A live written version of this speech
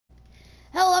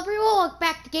Hello everyone, welcome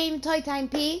back to Game Toy Time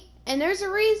P. And there's a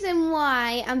reason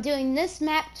why I'm doing this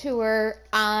map tour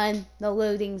on the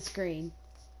loading screen.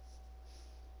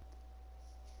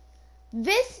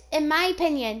 This, in my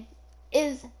opinion,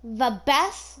 is the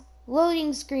best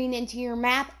loading screen into your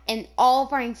map in all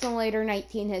Farming Simulator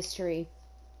 19 history.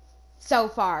 So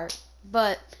far.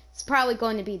 But it's probably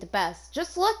going to be the best.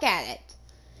 Just look at it.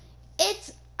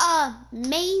 It's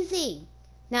amazing.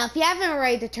 Now, if you haven't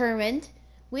already determined,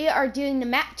 we are doing the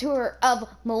map tour of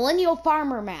Millennial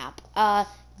Farmer map.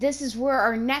 This is where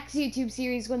our next YouTube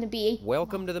series is going to be.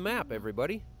 Welcome to the map,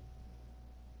 everybody.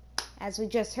 As we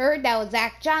just heard, that was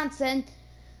Zach Johnson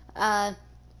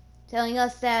telling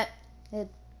us that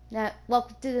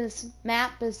welcome to this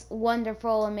map, this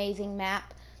wonderful, amazing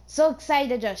map. So excited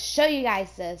to just show you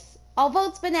guys this. Although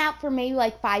it's been out for maybe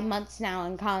like 5 months now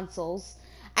on consoles,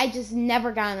 I just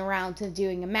never gotten around to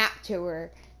doing a map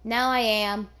tour. Now I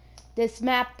am. This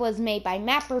map was made by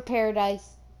Mapper Paradise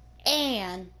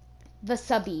and the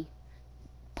Subby.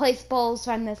 Placeables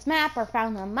from this map are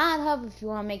found on Mod Hub if you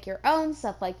want to make your own,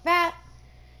 stuff like that.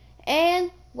 And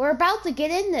we're about to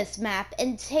get in this map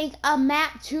and take a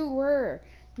map tour.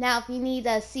 Now, if you need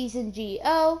a Season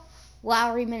GO,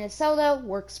 Lowry, Minnesota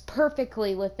works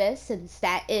perfectly with this since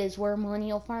that is where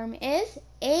Millennial Farm is.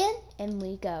 And in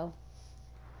we go.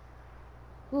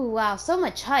 Ooh, wow, so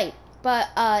much hype. But,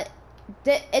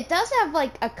 it does have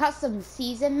like a custom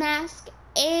season mask,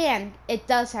 and it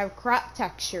does have crop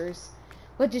textures,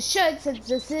 which it should since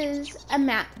this is a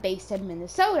map based in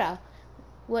Minnesota,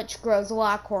 which grows a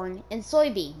lot of corn and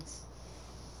soybeans.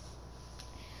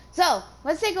 So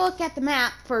let's take a look at the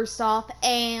map first off,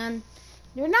 and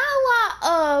there are not a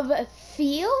lot of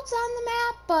fields on the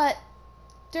map, but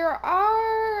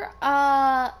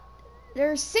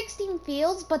there's 16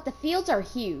 fields, but the fields are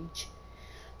huge.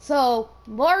 So,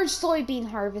 large soybean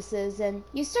harvests, and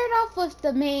you start off with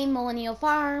the main Millennial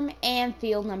Farm and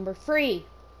field number 3,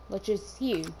 which is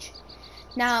huge.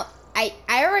 Now, I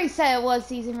already said it was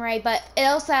season ready, but it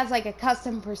also has like a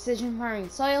custom precision farming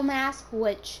soil mask,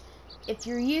 which, if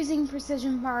you're using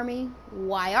precision farming,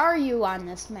 why are you on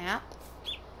this map?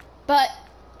 But,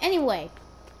 anyway,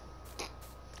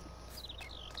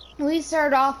 we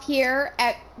start off here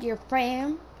at your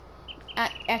farm,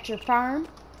 at your farm.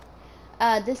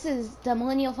 This is the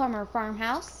Millennial Farmer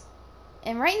farmhouse,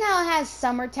 and right now it has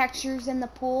summer textures in the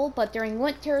pool, but during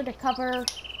winter to cover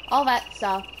all that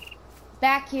stuff.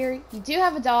 Back here, you do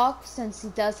have a dog, since he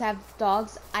does have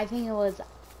dogs. I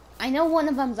know one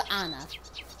of them's Anna.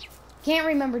 Can't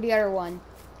remember the other one.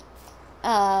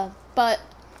 But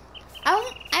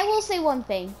I will say one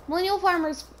thing. Millennial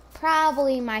Farmer's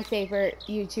probably my favorite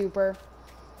YouTuber.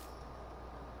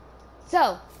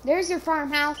 So, there's your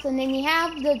farmhouse, and then you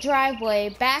have the driveway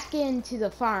back into the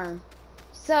farm.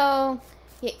 So,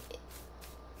 it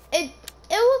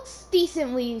looks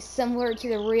decently similar to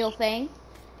the real thing.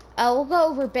 We'll go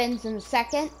over bins in a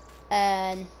second,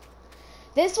 and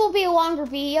this will be a longer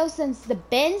video since the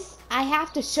bins, I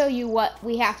have to show you what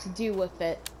we have to do with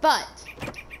it. But,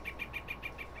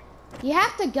 you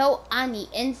have to go on the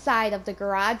inside of the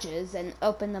garages and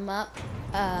open them up.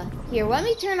 Here, let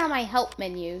me turn on my help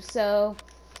menu. So,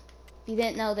 if you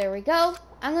didn't know, there we go.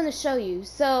 I'm going to show you.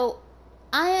 So,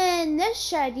 on this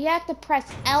shed, you have to press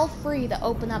L3 to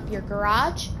open up your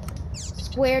garage.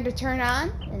 Square to turn on,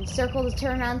 and circle to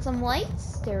turn on some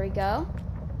lights. There we go.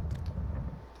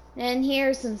 And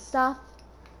here's some stuff.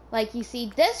 Like you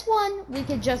see, this one, we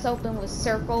could just open with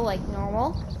circle like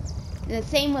normal. And the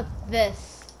same with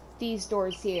these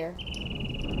doors here.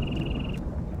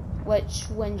 Which,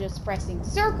 when just pressing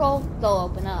circle, they'll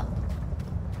open up.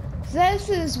 So this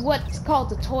is what's called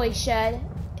the toy shed.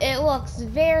 It looks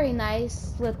very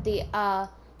nice with the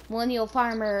Millennial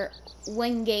Farmer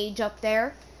wing gauge up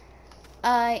there.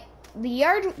 The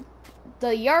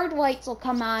yard lights will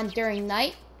come on during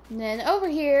night. And then over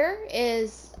here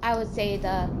is, I would say,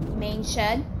 the main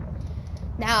shed.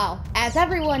 Now, as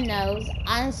everyone knows,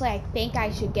 honestly, I think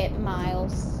I should get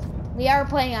Miles. We are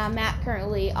playing on a map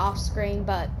currently off screen,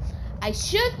 but I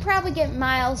should probably get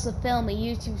Miles to film a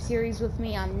YouTube series with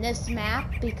me on this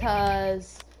map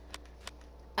because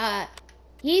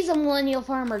he's a Millennial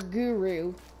Farmer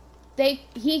guru.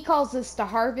 He calls this the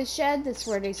harvest shed. This is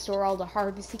where they store all the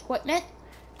harvest equipment.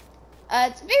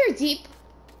 It's very deep.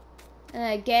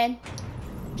 And again,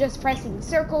 just pressing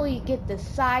circle, you get the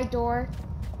side door.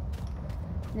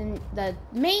 Then the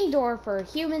main door for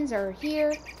humans are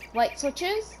here. Light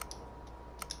switches.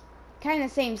 Kind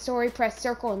of same story, press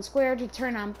circle and square to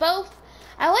turn on both.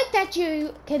 I like that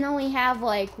you can only have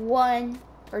like 1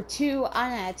 or 2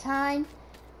 on at a time.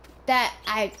 That's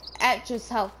just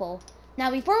helpful. Now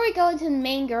before we go into the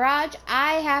main garage,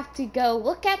 I have to go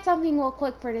look at something real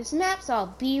quick for this map, so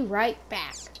I'll be right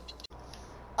back.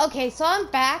 Okay, so I'm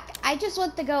back. I just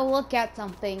went to go look at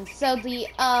something. So the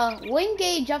wind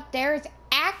gauge up there is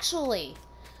actually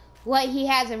what he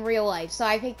has in real life, so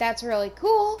I think that's really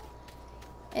cool.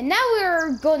 And now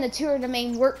we're going to tour the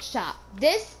main workshop.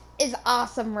 This is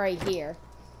awesome right here.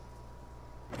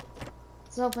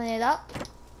 Let's open it up.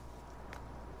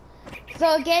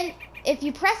 So again, if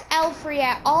you press L3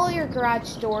 at all your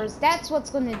garage doors, that's what's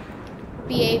going to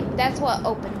be that's what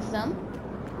opens them.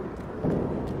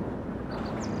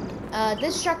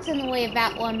 This truck's in the way of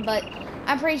that one, but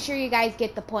I'm pretty sure you guys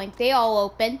get the point. They all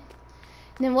open.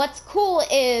 And then what's cool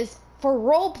is for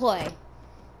roleplay,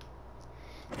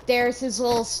 there's his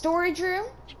little storage room.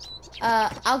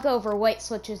 I'll go over white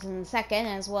switches in a second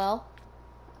as well.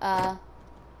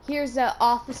 Here's the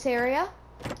office area.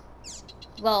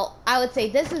 Well, I would say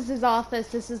this is his office.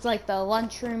 This is like the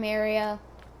lunchroom area.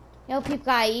 You know, people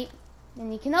gotta eat.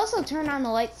 And you can also turn on the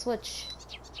light switch.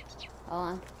 Hold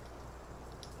on.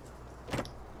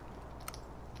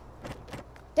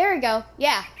 There we go.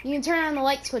 Yeah, you can turn on the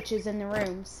light switches in the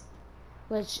rooms,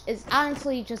 which is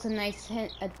honestly just a nice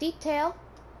hint of detail.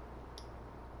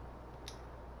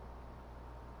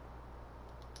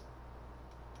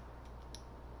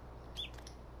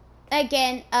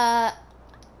 Again,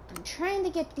 I'm trying to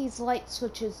get these light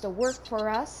switches to work for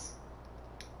us.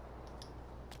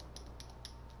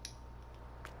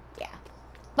 Yeah,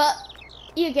 but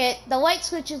you get the light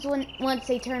switches once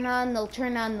they turn on, they'll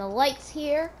turn on the lights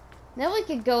here. Then we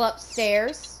could go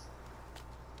upstairs.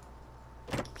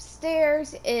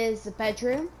 Upstairs is the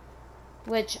bedroom,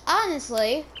 which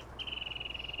honestly,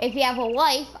 if you have a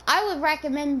wife, I would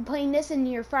recommend putting this in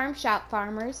your farm shop,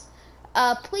 farmers.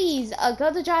 Please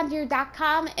go to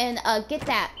johndeere.com and get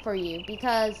that for you,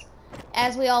 because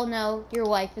as we all know, your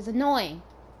wife is annoying.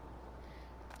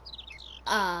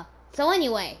 So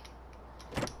anyway,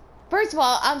 first of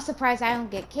all, I'm surprised I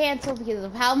don't get canceled because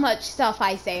of how much stuff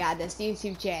I say on this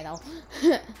YouTube channel.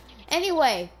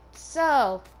 Anyway,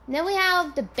 so then we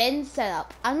have the bin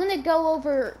setup. I'm gonna go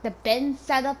over the bin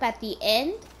setup at the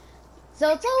end.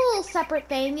 So it's a little separate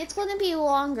thing. It's going to be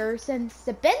longer since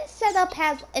the bin setup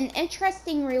has an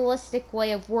interesting, realistic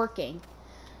way of working.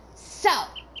 So,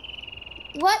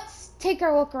 let's take a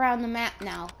look around the map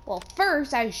now. Well,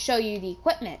 first, I'll show you the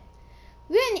equipment.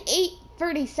 We have an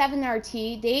 837 RT,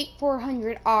 the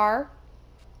 8400R.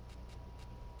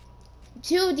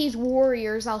 Two of these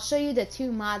Warriors. I'll show you the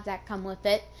two mods that come with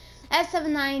it.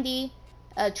 S790,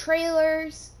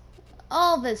 trailers,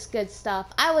 all this good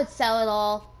stuff. I would sell it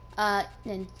all.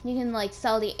 And you can like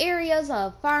sell the areas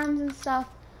of farms and stuff,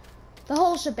 the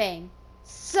whole shebang.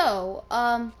 So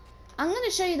I'm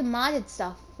gonna show you the modded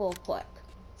stuff real quick.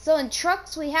 So in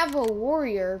trucks we have a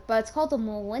Warrior, but it's called the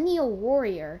Millennial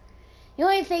Warrior. The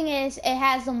only thing is it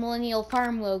has the Millennial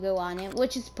Farm logo on it,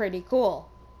 which is pretty cool.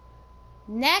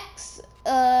 Next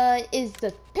is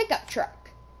the pickup truck.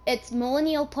 It's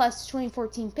Millennial Plus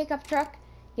 2014 pickup truck.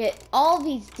 Get all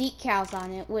these decals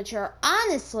on it, which are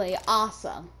honestly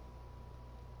awesome.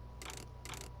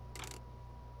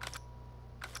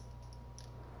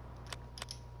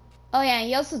 Oh yeah,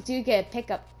 you also do get a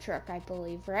pickup truck, I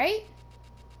believe, right?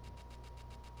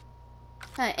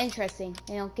 Interesting.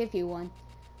 They don't give you one.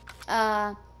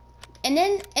 And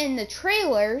then in the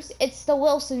trailers, it's the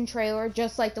Wilson trailer,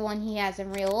 just like the one he has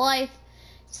in real life.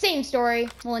 Same story,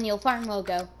 Millennial Farm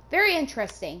logo. Very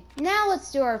interesting. Now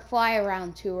let's do our fly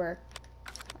around tour.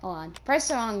 Hold on, press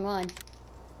the wrong one.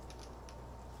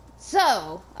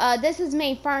 So, this is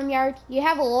main farmyard. You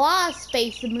have a lot of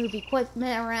space to move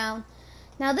equipment around.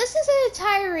 Now this isn't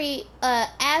entirely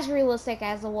as realistic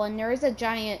as the one. There is a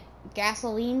giant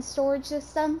gasoline storage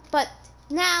system, but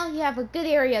now you have a good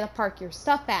area to park your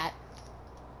stuff at.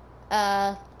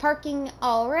 Parking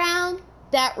all around.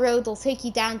 That road will take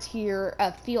you down to your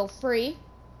field 3.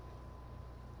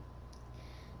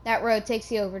 That road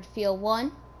takes you over to field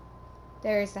 1.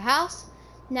 There's the house.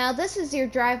 Now this is your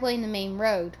driveway in the main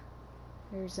road.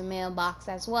 There's a mailbox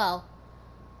as well.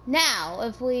 Now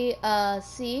if we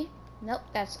see, nope,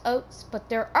 that's oats, but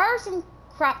there are some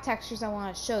crop textures I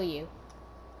want to show you.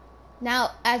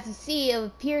 Now as you see, it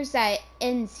appears that it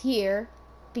ends here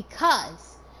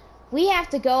because we have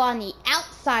to go on the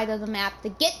outside of the map to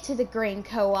get to the grain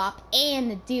co-op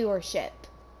and the dealership.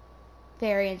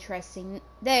 Very interesting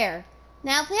there.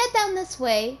 Now if we head down this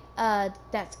way,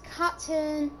 that's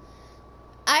cotton.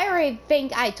 I already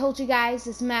think I told you guys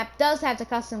this map does have the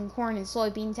custom corn and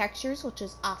soybean textures, which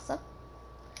is awesome.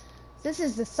 This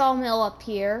is the sawmill up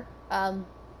here.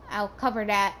 I'll cover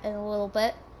that in a little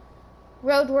bit.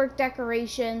 Roadwork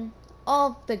decoration.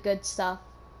 all the good stuff.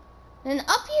 And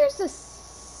up here's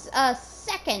a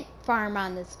second farm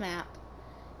on this map.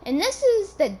 And this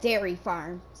is the dairy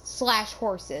farm /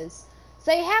 horses.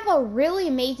 So you have a really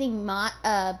amazing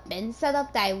bin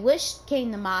setup that I wish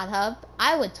came to Mod Hub.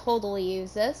 I would totally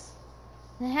use this.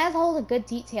 And it has all the good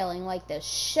detailing, like the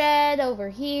shed over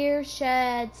here,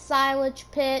 silage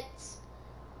pits,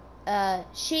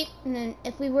 sheep. And then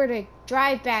if we were to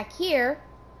drive back here,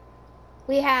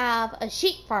 we have a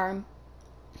sheep farm,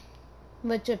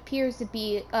 which appears to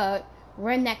be a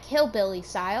redneck hillbilly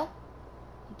style.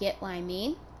 You get what I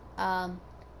mean?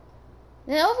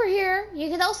 Then over here, you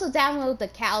can also download the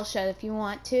cow shed if you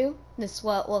want to. This is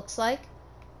what it looks like.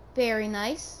 Very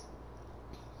nice.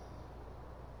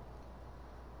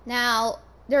 Now,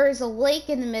 there is a lake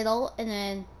in the middle, and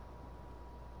then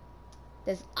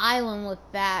this island with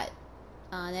that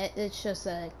on it. It's just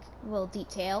a little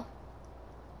detail,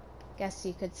 guess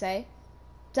you could say.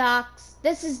 Docks.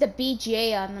 This is the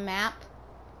BGA on the map.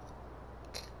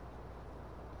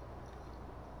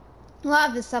 A lot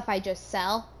of the stuff I just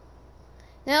sell.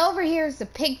 Now over here is the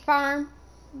pig farm,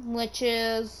 which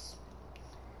is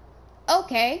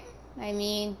okay. I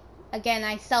mean, again,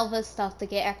 I sell this stuff to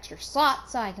get extra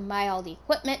slots so I can buy all the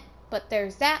equipment, but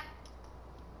there's that.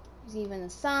 There's even a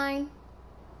sign.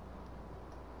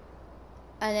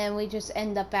 And then we just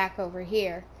end up back over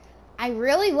here. I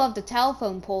really love the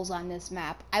telephone poles on this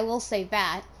map. I will say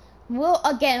that.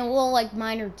 Again, a little like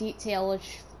minor detail,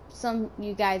 which some of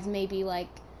you guys may be like,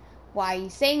 why are you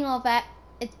saying all that?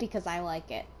 It's because I like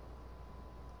it.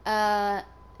 No,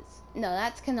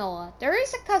 that's canola. There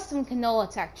is a custom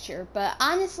canola texture, but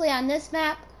honestly on this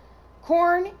map,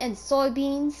 corn and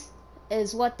soybeans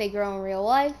is what they grow in real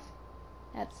life.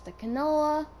 That's the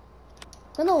canola.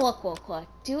 Gonna look real quick.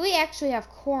 Do we actually have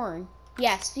corn?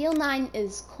 Yes, field 9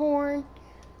 is corn.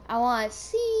 I want to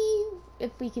see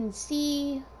if we can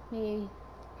see maybe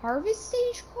harvest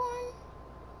stage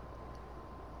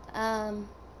corn.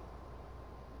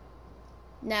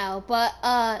 No, but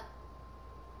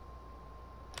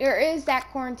there is that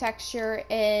corn texture.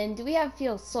 And do we have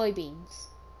field soybeans?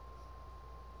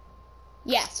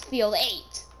 Yes, field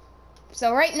 8.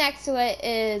 So right next to it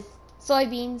is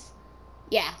soybeans.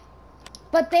 Yeah.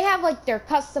 But they have like their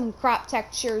custom crop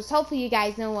textures. Hopefully you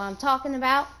guys know what I'm talking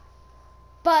about.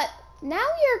 But now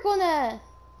we're gonna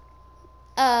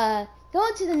go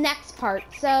into the next part.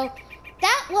 So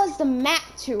that was the map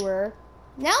tour.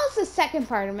 Now it's the second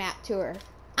part of map tour.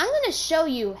 I'm gonna show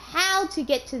you how to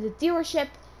get to the dealership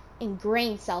in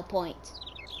Grain Sell Point.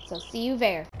 So see you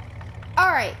there.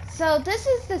 Alright, so this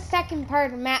is the second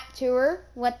part of map tour.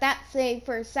 Let that say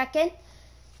for a second.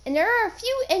 And there are a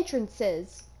few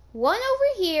entrances. One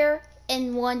over here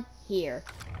and one here.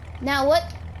 Now what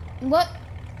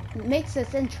makes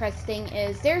this interesting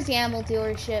is there's the animal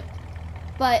dealership,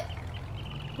 but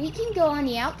we can go on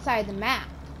the outside of the map.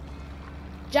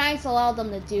 Giants allowed them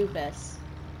to do this.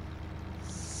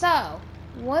 So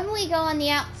when we go on the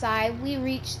outside, we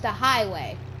reach the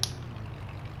highway.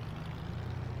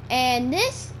 And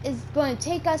this is going to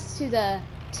take us to the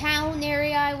town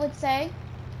area, I would say.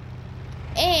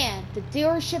 And the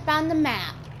dealership on the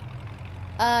map.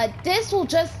 This will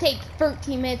just take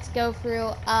 13 minutes to go through.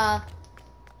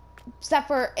 Except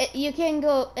for, you can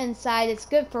go inside. It's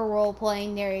good for role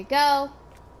playing. There you go.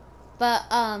 But,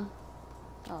 hold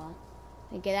on.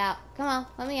 Let me get out. Come on,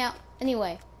 let me out.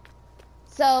 Anyway.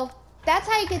 So, that's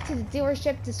how you get to the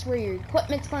dealership. This is where your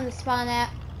equipment's going to spawn at.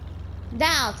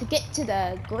 Now, to get to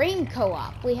the grain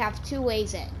co-op, we have two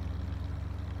ways in.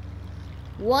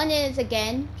 One is,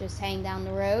 again, just hang down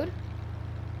the road.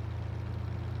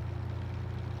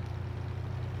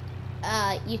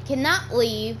 You cannot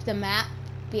leave the map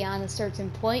beyond a certain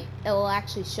point. It will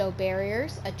actually show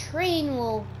barriers. A train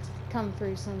will come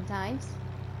through sometimes.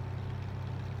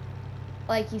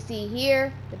 Like you see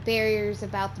here, the barrier is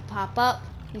about to pop up.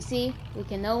 You see, we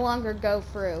can no longer go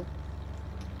through.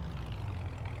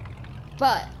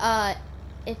 But,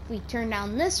 if we turn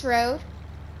down this road,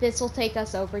 this will take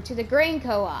us over to the grain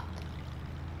co-op.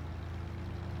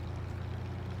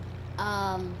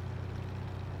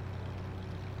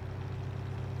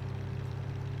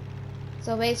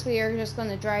 So basically you're just going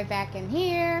to drive back in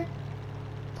here,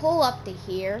 pull up to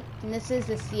here, and this is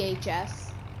the CHS.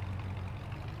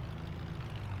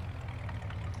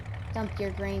 Dump your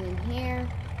grain in here.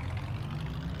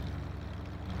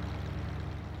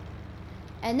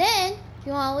 And then, if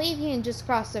you want to leave, you can just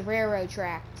cross the railroad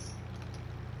tracks.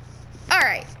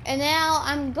 Alright, and now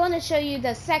I'm going to show you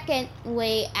the second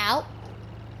way out.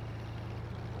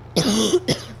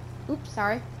 Oops,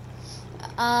 sorry.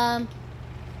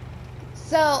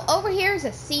 So over here is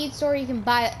a seed store. You can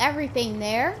buy everything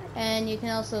there, and you can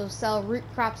also sell root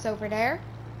crops over there.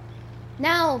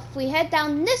 Now, if we head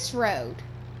down this road,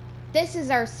 this is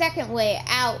our second way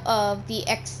out of the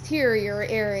exterior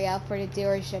area for the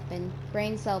dealership and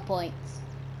grain sell points.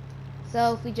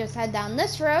 So if we just head down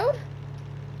this road,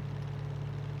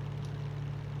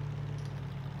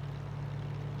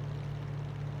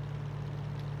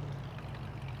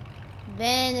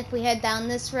 then if we head down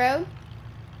this road,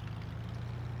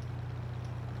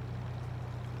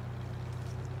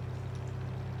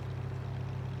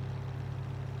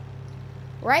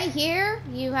 right here,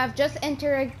 you have just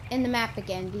entered in the map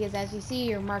again, because as you see,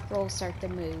 your marker will start to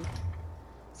move.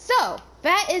 So,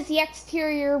 that is the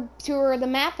exterior tour of the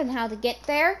map and how to get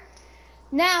there.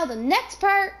 Now, the next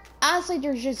part, honestly,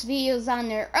 there's just videos on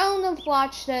their own of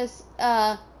watch this,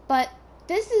 but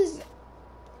this is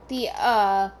the,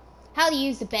 how to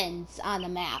use the bends on the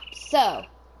map. So,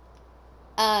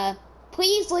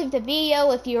 please leave the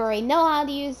video if you already know how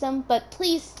to use them, but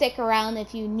please stick around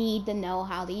if you need to know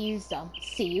how to use them.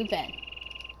 See you then.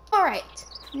 Alright,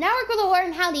 now we're going to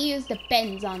learn how to use the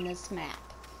bends on this map.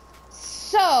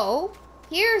 So,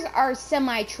 here's our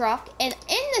semi-truck, and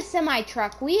in the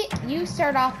semi-truck, you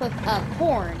start off with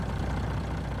corn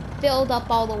filled up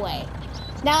all the way.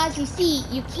 Now, as you see,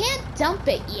 you can't dump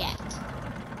it yet,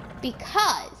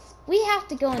 because we have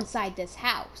to go inside this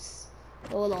house,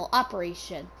 a little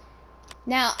operation.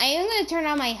 Now, I am going to turn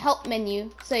on my help menu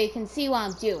so you can see what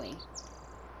I'm doing.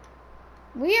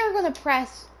 We are going to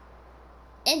press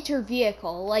enter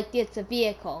vehicle like it's a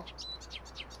vehicle.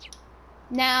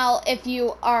 Now, if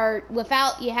you are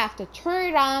without, you have to turn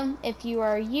it on. If you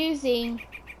are using,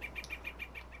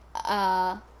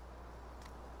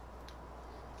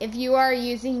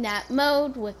 that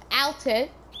mode without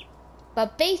it,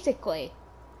 but basically,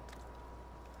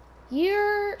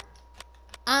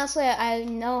 honestly, I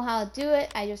know how to do it.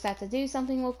 I just have to do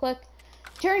something real quick.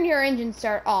 Turn your engine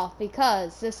start off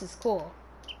because this is cool.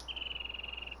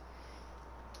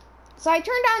 So I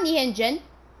turned on the engine.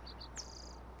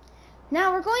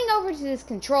 Now we're going over to this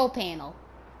control panel.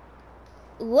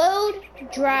 Load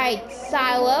dried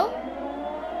silo.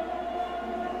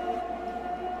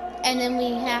 And then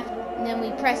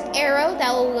we press arrow.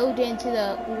 That will load into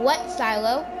the wet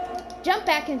silo. Jump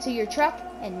back into your truck,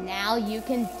 and now you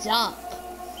can dump.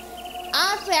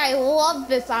 Honestly, I love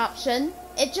this option.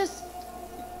 It just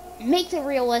makes it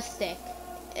realistic.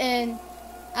 And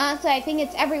honestly, I think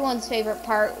it's everyone's favorite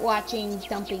part, watching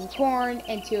dumping corn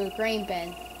into a grain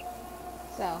bin.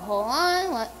 So hold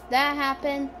on, let that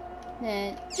happen.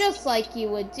 Then just like you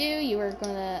would do, you are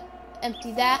gonna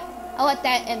empty that. I'll let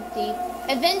that empty.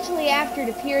 Eventually, after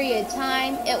the period of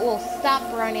time, it will stop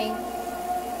running.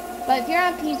 But if you're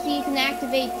on PC, you can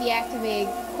activate deactivate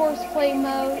horseplay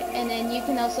mode, and then you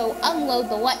can also unload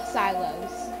the wet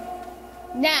silos.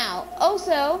 Now,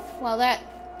 also, while that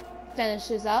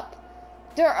finishes up,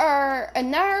 there are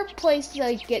another place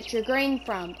to get your grain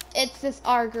from. It's this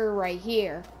auger right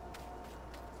here.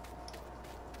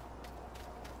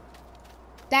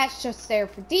 That's just there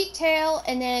for detail,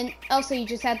 and then also you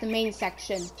just have the main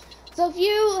section. So if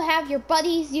you have your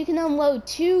buddies, you can unload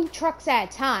 2 trucks at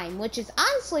a time, which is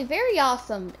honestly very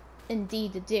awesome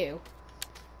indeed to do.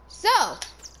 So,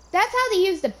 that's how to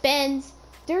use the bends.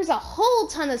 There's a whole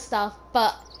ton of stuff,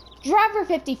 but Driver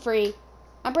 50 Free,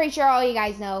 I'm pretty sure all you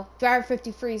guys know, Driver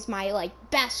 50 Free is my,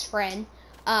 best friend.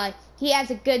 He has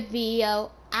a good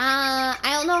video. I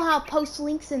don't know how to post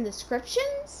links in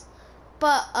descriptions,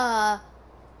 but,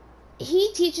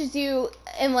 he teaches you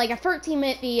in a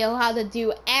 13-minute video how to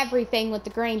do everything with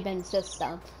the grain bin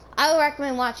system. I would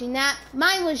recommend watching that.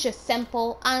 Mine was just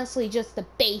simple, honestly just the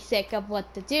basic of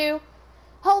what to do.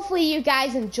 Hopefully you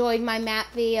guys enjoyed my map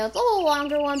video. It's a little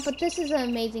longer one, but this is an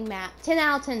amazing map. 10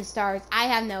 out of 10 stars. I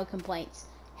have no complaints.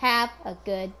 Have a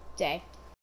good day.